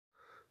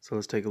So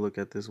let's take a look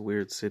at this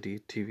Weird City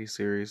TV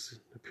series.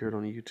 It appeared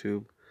on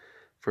YouTube.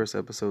 First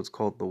episode's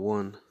called The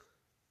One.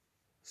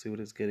 See what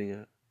it's getting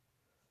at.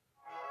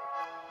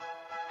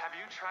 Have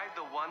you tried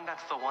The One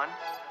That's the One?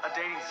 A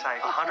dating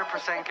site,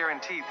 100%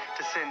 guaranteed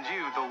to send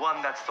you the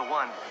one that's the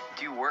one.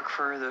 Do you work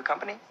for the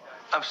company?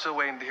 I'm still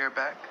waiting to hear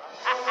back.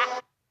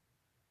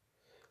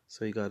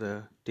 So you got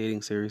a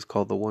dating series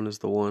called The One is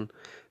the One.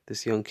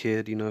 This young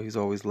kid, he's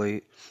always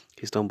late.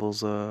 He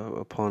stumbles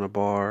upon a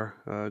bar,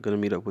 gonna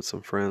meet up with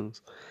some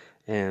friends,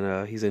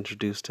 and he's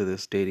introduced to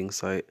this dating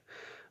site.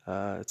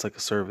 It's like a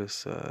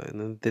service,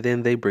 and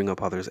then they bring up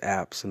how there's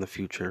apps in the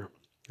future.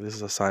 This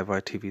is a sci-fi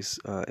TV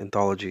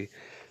anthology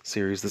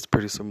series that's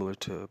pretty similar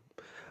to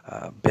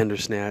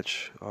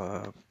Bandersnatch,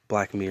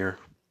 Black Mirror,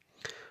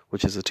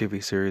 which is a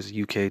TV series,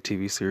 UK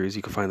TV series.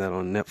 You can find that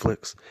on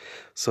Netflix.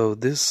 So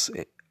this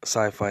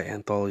sci-fi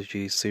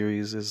anthology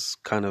series is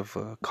kind of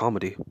a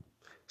comedy.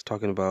 It's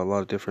talking about a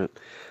lot of different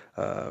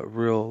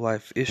real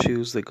life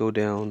issues that go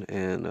down,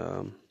 and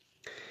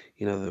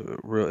the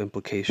real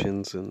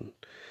implications, and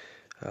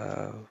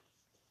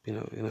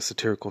in a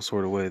satirical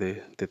sort of way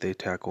they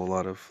tackle a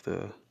lot of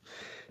the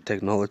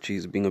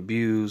technologies being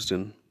abused,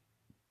 and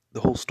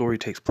the whole story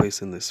takes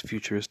place in this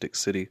futuristic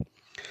city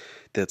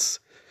that's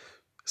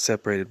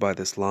separated by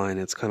this line.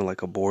 It's kind of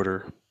like a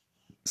border.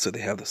 So they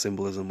have the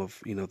symbolism of,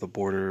 the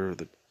border,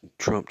 the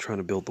Trump trying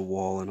to build the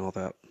wall and all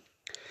that.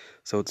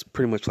 So it's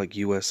pretty much like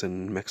US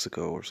and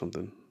Mexico or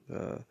something.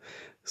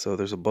 So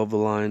there's above the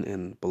line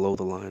and below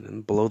the line.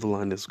 And below the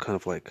line is kind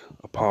of like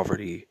a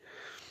poverty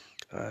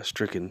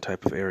stricken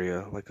type of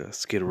area, like a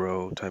Skid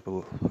Row type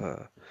of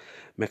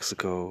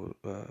Mexico,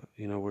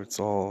 where it's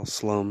all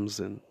slums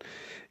and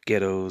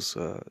ghettos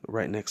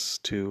right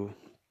next to,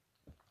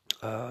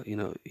 a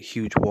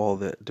huge wall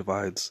that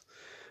divides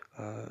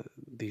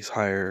these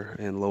higher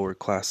and lower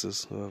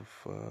classes of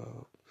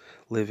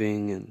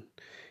living. And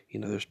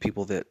there's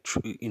people that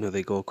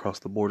they go across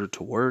the border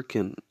to work,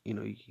 and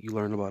you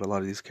learn about a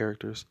lot of these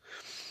characters.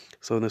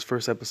 So in this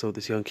first episode,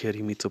 this young kid,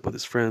 he meets up with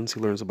his friends. He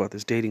learns about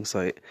this dating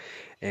site,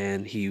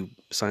 and he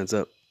signs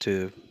up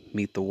to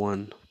meet the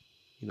one,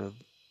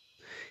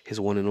 his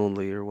one and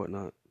only or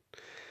whatnot.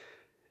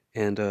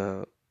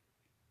 And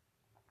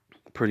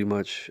pretty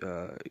much,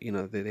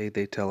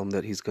 they tell him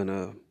that he's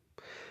gonna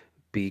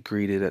be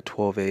greeted at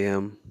 12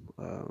 a.m.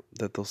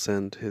 That they'll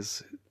send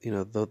his,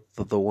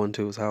 the one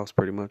to his house,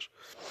 pretty much.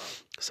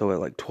 So at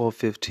like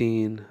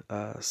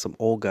 12:15, some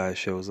old guy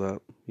shows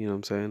up. You know what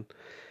I'm saying?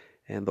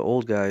 And the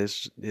old guy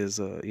is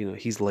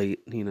he's late.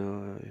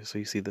 So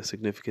you see the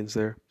significance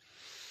there.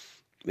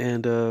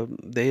 And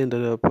they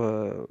ended up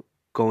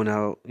going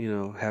out,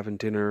 having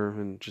dinner,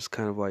 and just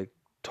kind of like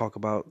talk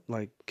about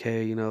like,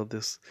 okay,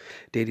 this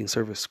dating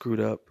service screwed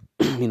up.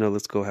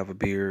 Let's go have a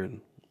beer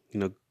and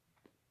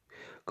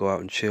go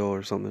out and chill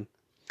or something.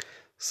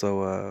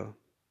 So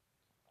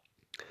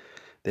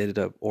they ended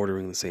up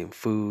ordering the same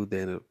food. They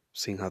ended up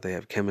seeing how they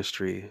have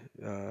chemistry,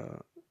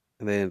 and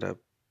they ended up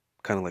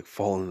kind of like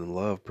falling in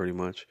love pretty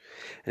much.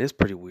 And it's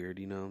pretty weird,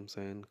 you know what I'm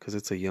saying? Because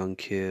it's a young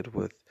kid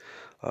with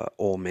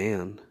old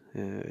man.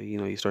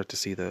 You start to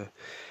see the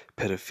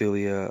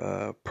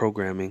pedophilia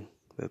programming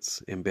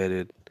that's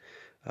embedded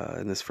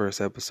in this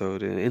first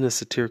episode, in a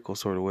satirical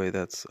sort of way.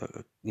 That's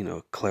a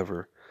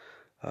clever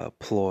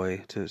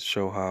ploy to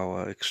show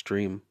how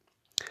extreme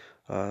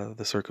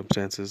the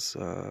circumstances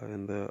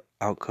and the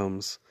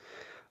outcomes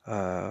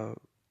that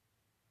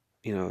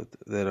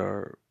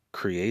are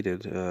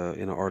created in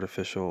an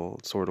artificial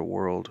sort of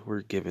world.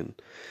 We're given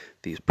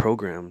these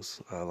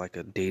programs like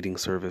a dating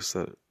service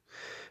that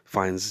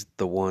finds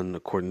the one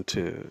according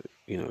to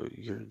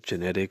your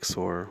genetics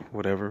or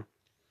whatever,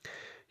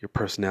 your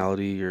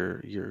personality,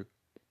 your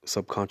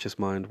subconscious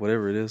mind,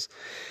 whatever it is.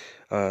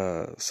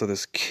 So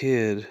this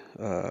kid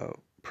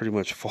pretty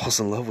much falls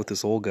in love with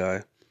this old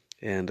guy,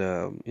 and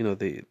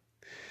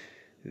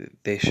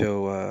they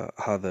show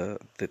how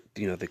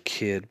the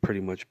kid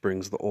pretty much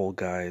brings the old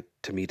guy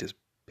to meet his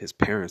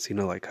parents.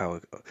 Like how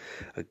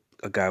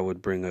a guy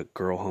would bring a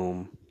girl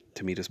home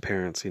to meet his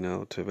parents,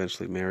 to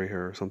eventually marry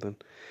her or something.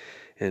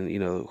 And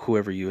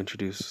whoever you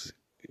introduce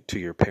to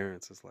your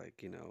parents is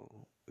like,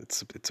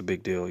 it's a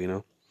big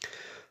deal.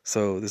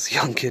 So this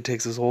young kid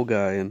takes this old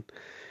guy, and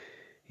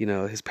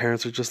his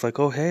parents are just like,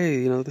 oh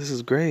hey, this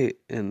is great.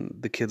 And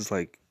the kid's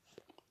like,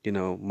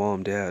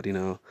 mom, dad,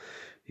 you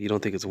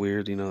don't think it's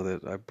weird,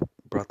 that I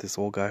brought this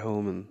old guy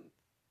home? And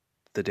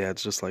the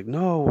dad's just like,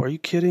 no, are you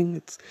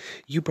kidding?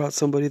 You brought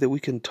somebody that we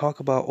can talk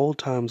about old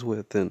times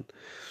with, and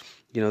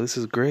this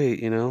is great,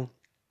 in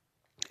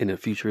a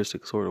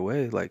futuristic sort of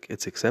way. Like,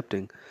 it's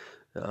accepting,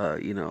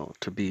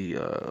 to be,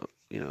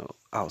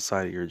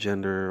 outside of your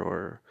gender,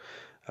 or,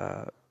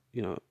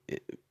 you know,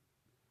 it,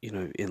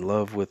 in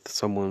love with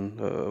someone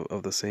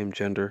of the same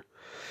gender.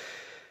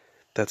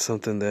 That's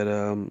something that,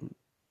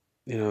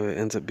 it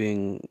ends up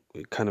being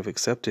kind of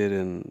accepted,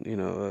 and,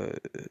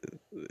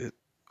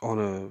 on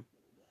a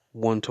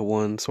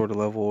one-to-one sort of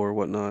level or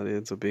whatnot, it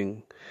ends up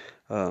being,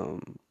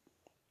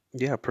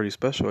 pretty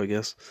special, I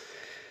guess.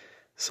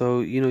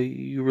 So,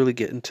 you really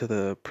get into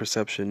the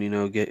perception,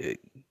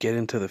 get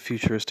into the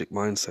futuristic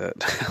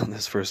mindset on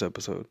this first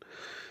episode,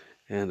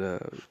 and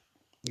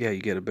yeah,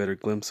 you get a better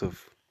glimpse of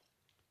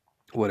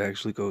what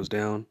actually goes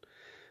down.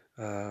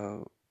 Uh,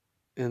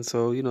 and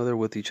so they're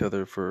with each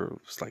other for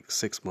like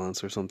 6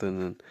 months or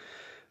something, and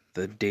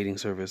the dating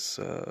service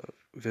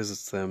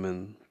visits them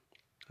and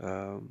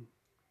um,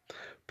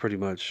 pretty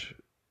much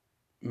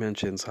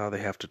mentions how they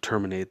have to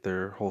terminate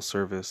their whole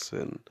service,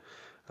 and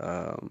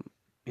um,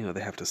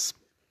 they have to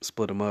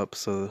split them up.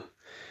 So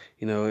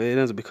it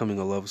ends up becoming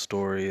a love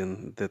story,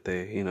 and that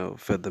they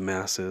fed the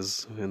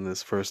masses in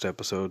this first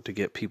episode to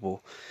get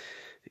people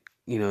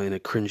in a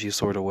cringy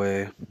sort of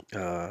way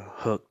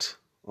hooked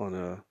on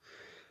a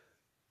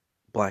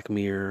Black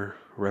Mirror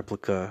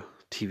replica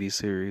TV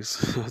series.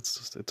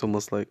 It's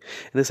almost like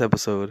in this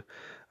episode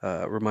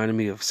reminded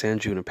me of San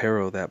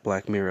Junipero, that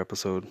Black Mirror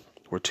episode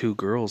where two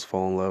girls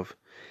fall in love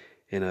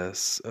in a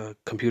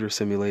computer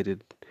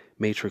simulated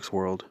Matrix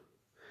world,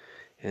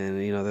 and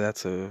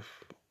that's a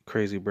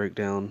crazy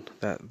breakdown.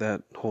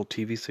 That whole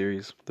TV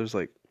series. There's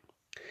like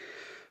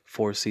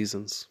 4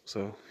 seasons,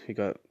 so you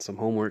got some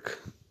homework.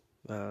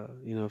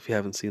 If you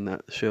haven't seen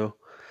that show.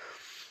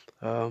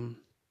 Um,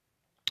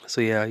 So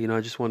yeah,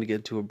 I just want to get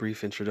into a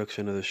brief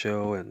introduction of the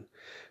show and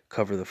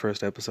cover the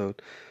first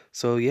episode.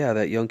 So yeah,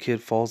 that young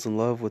kid falls in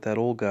love with that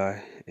old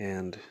guy,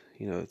 and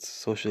it's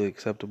socially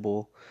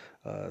acceptable.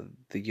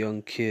 The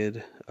young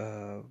kid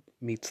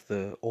meets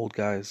the old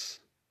guy's,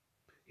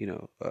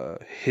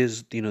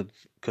 his, because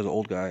the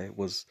old guy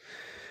was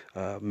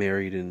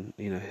married, and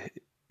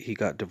he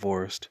got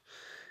divorced,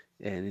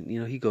 and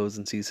he goes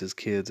and sees his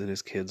kids, and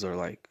his kids are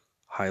like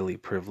highly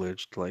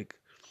privileged. Like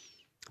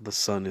the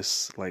son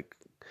is like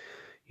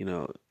you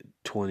know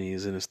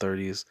 20s in his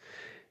 30s,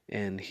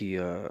 and he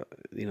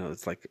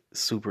it's like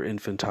super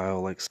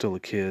infantile, like still a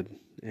kid.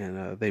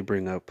 And they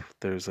bring up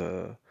there's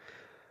a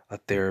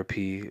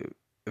therapy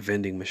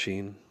vending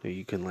machine where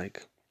you can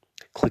like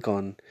click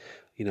on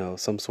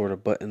some sort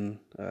of button.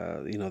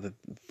 That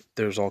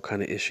there's all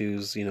kind of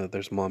issues.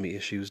 There's mommy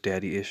issues,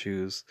 daddy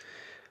issues.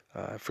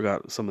 I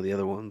forgot some of the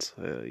other ones.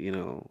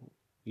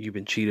 You've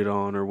been cheated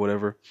on or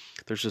whatever.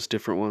 There's just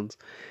different ones.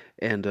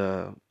 And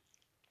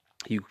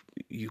you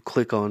you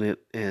click on it,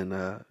 and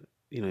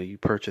you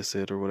purchase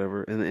it or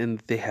whatever. And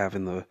they have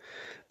in the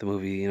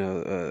movie,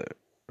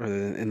 or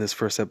in this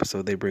first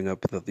episode, they bring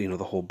up the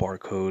whole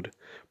barcode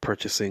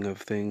purchasing of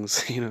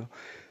things,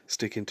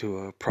 sticking to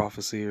a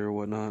prophecy or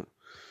whatnot.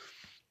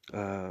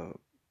 uh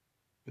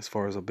as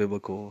far as a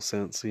biblical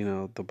sense,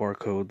 the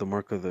barcode, the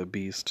mark of the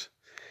beast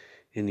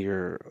in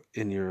your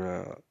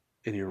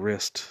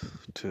wrist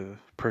to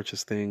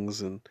purchase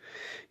things. And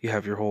you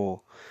have your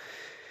whole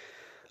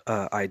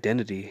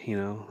identity.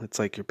 It's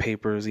like your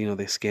papers.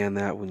 They scan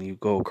that when you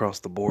go across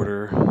the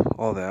border.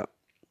 All that,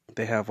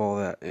 they have all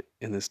that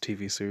in this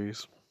TV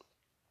series.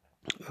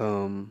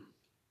 Um,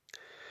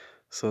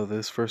 so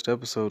this first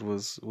episode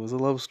was a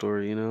love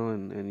story,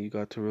 and you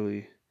got to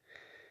really,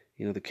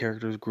 the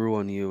characters grew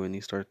on you, and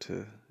you start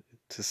to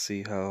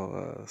see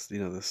how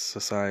the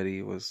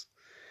society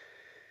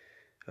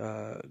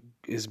uh,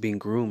 is being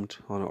groomed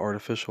on an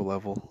artificial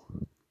level,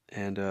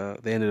 and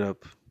they ended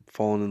up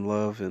falling in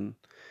love, and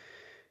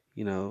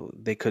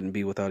they couldn't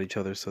be without each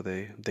other, so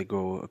they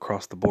go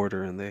across the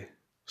border and they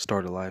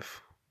start a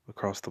life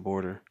across the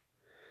border.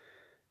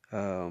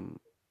 Um,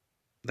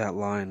 that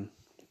line,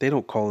 they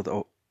don't call it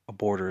a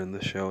border in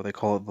the show; they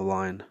call it the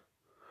line.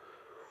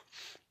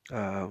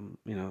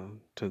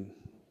 To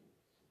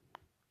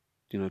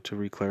to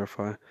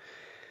re-clarify.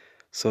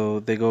 So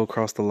they go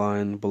across the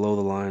line, below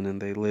the line,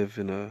 and they live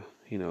in a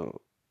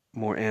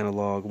more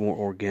analog, more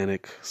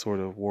organic sort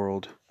of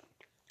world.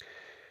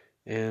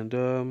 And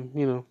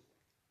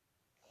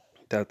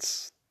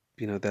that's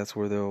that's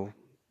where they'll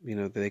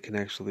they can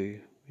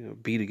actually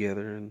be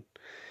together. And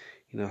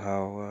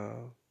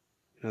how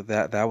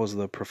that was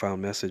the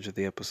profound message of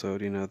the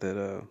episode. That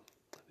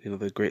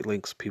the great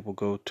lengths people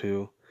go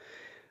to,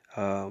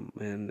 and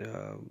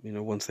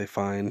once they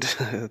find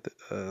their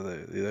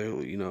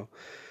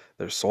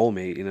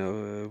soulmate,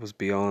 it was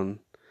beyond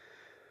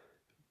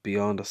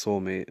a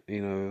soulmate.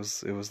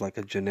 It was like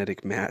a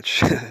genetic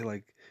match.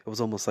 Like it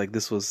was almost like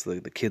this was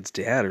the kid's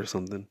dad or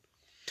something.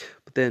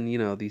 But then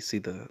you see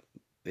the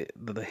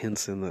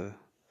hints in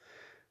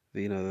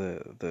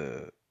the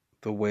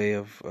way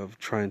of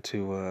trying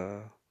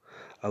to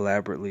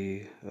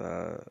elaborately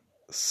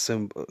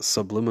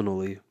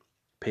subliminally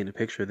paint a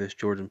picture of this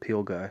Jordan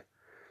Peele guy.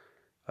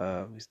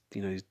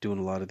 He's doing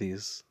a lot of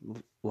these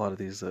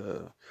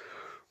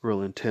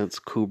real intense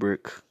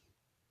Kubrick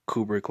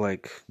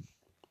like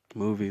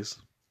movies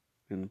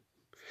and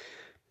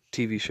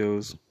TV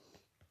shows.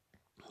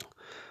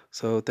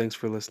 So thanks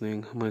for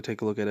listening. I'm gonna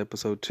take a look at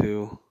episode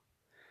 2,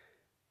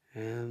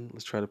 and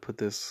let's try to put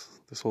this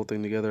whole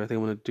thing together. I think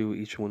I'm gonna do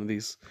each one of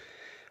these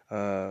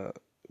uh,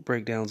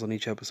 breakdowns on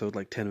each episode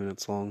like 10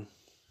 minutes long.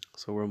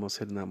 So we're almost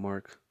hitting that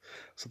mark.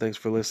 So thanks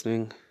for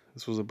listening.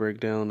 This was a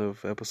breakdown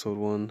of episode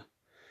 1,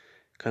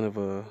 kind of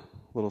a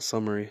little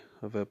summary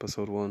of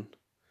episode 1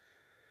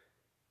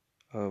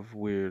 of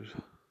Weird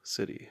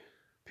City.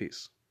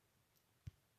 Peace.